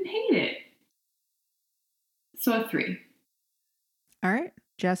I didn't hate it. So a 3. All right.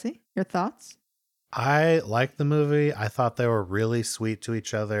 Jesse, your thoughts? I liked the movie. I thought they were really sweet to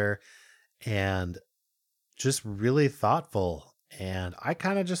each other and just really thoughtful. And I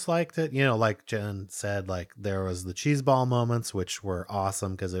kind of just liked it. You know, like Jen said, like there was the cheese ball moments, which were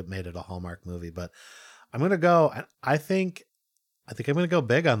awesome because it made it a Hallmark movie. But I'm going to go, I think I'm going to go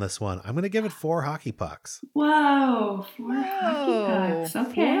big on this one. I'm going to give it 4 hockey pucks. Whoa, 4 hockey pucks.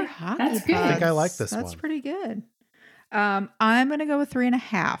 Okay. 4 hockey That's pucks. good. I think I like this That's one. pretty good. I'm going to go with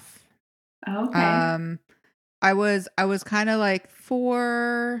 3.5. Okay. I was kind of like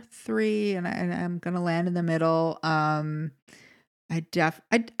 4, 3, and I'm going to land in the middle. I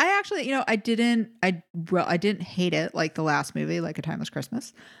actually, you know, I didn't hate it like the last movie, like A Timeless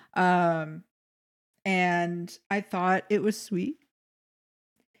Christmas. And I thought it was sweet.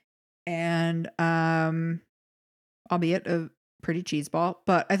 And albeit a pretty cheeseball,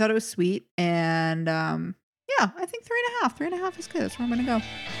 but I thought it was sweet. And yeah, I think 3.5. 3.5 is good. That's where I'm gonna go.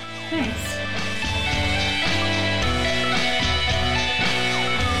 Nice.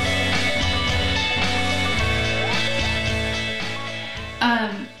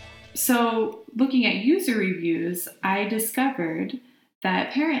 So looking at user reviews, I discovered that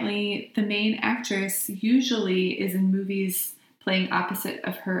apparently the main actress usually is in movies playing opposite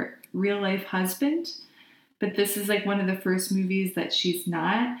of her real life husband, but this is like one of the first movies that she's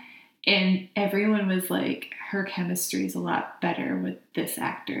not. And everyone was like, her chemistry is a lot better with this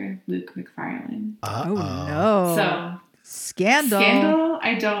actor, Luke Macfarlane. Oh no. So Scandal,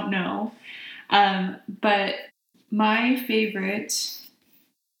 I don't know. But my favorite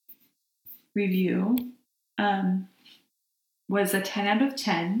review was a 10 out of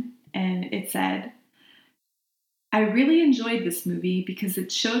 10, and it said, I really enjoyed this movie because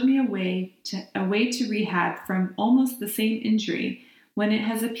it showed me a way to rehab from almost the same injury when it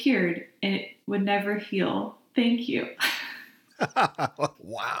has appeared and it would never heal. Thank you.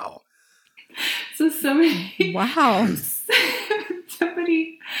 Wow. So somebody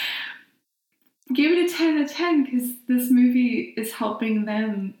gave it a 10 out of 10 because this movie is helping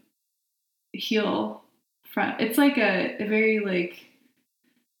them heal from. It's like a very like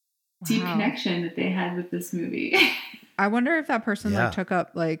deep connection that they had with this movie. I wonder if that person like took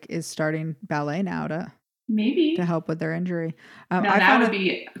up like is starting ballet now to maybe to help with their injury. That would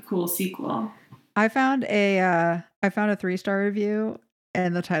be a cool sequel. I found a 3-star review,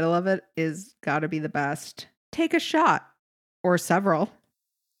 and the title of it is "Gotta Be the Best. Take a shot or several."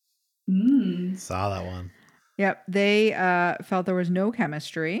 Saw that one. Yep, they felt there was no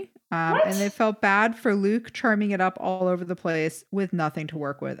chemistry, and they felt bad for Luke charming it up all over the place with nothing to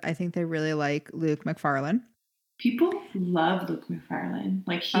work with. I think they really like Luke Macfarlane. People love Luke Macfarlane.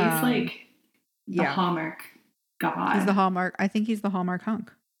 Like he's like the Hallmark god. He's the Hallmark. I think he's the Hallmark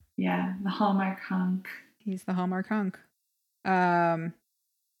hunk. Yeah, the Hallmark hunk. He's the Hallmark hunk. Oh,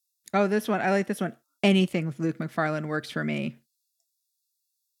 this one. I like this one. Anything with Luke Macfarlane works for me.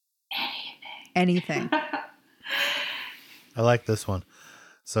 Anything. I like this one.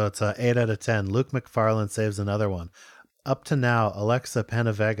 So it's a 8 out of 10. Luke Macfarlane saves another one. Up to now, Alexa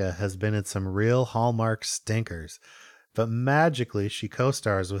PenaVega has been in some real Hallmark stinkers, but magically she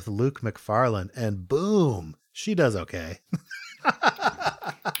co-stars with Luke Macfarlane, and boom, she does okay.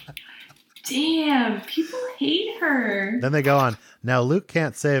 Damn, people hate her. Then they go on. Now Luke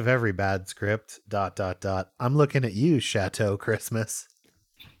can't save every bad script. ... I'm looking at you, Chateau Christmas.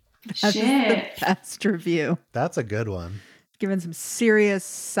 That's the best review. That's a good one. Giving some serious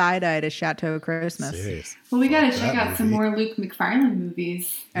side eye to Chateau Christmas. Serious. Well, we got to check out some more Luke Macfarlane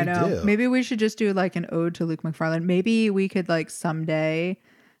movies. I know. Maybe we should just do like an ode to Luke Macfarlane. Maybe we could like someday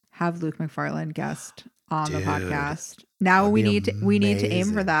have Luke Macfarlane guest on the podcast. Now we need to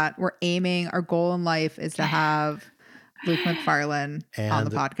aim for that. We're aiming. Our goal in life is to have Luke Macfarlane on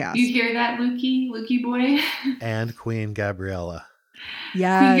the podcast. You hear that, Lukey boy? And Queen Gabriella.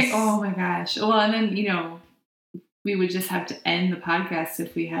 Yes. Oh my gosh. Well, and then we would just have to end the podcast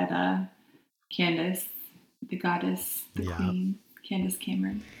if we had Candace, the goddess, the queen, Candace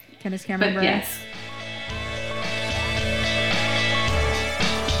Cameron. Candace Cameron. But yes.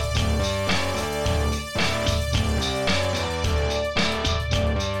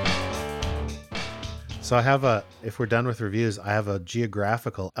 So I have if we're done with reviews, I have a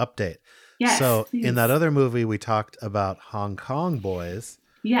geographical update. Yes, so please. In that other movie, we talked about Hong Kong Boys.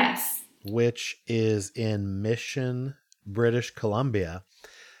 Yes. Which is in Mission, British Columbia.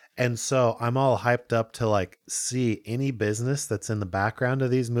 And so I'm all hyped up to like see any business that's in the background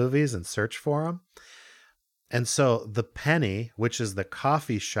of these movies and search for them. And so the Penny, which is the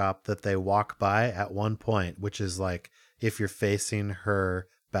coffee shop that they walk by at one point, which is like if you're facing her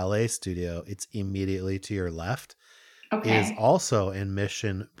ballet studio, it's immediately to your left, is also in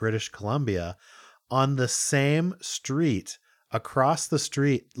Mission, British Columbia, on the same street, across the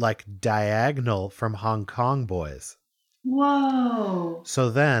street, like diagonal from Hong Kong Boys. Whoa. So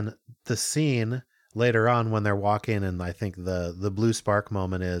then the scene later on when they're walking, and I think the blue spark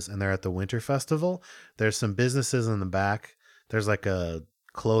moment is, and they're at the winter festival, there's some businesses in the back. There's like a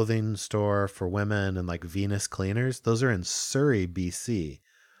clothing store for women and like Venus Cleaners. Those are in Surrey, BC.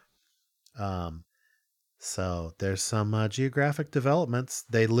 So there's some geographic developments.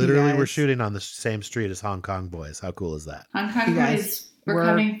 They literally were shooting on the same street as Hong Kong Boys. How cool is that? Hong Kong Boys, we're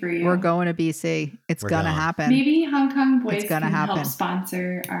coming for you. We're going to BC. It's going to happen. Maybe Hong Kong Boys can help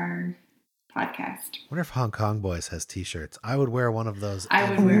sponsor our podcast. I wonder if Hong Kong Boys has t-shirts. I would wear one of those. I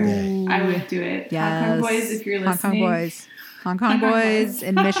would do it. Yes. Hong Kong Boys, if you're listening. Hong Kong Boys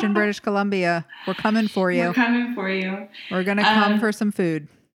in Mission, British Columbia. We're coming for you. We're coming for you. We're going to come for some food.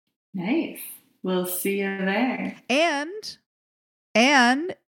 Nice. We'll see you there.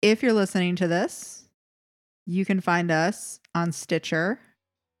 And if you're listening to this, you can find us on Stitcher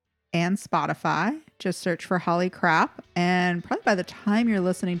and Spotify. Just search for Holly Crap. And probably by the time you're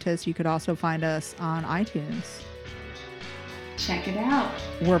listening to this, you could also find us on iTunes. Check it out.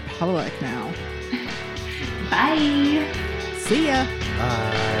 We're public now. Bye. See ya.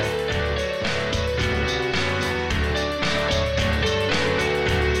 Bye.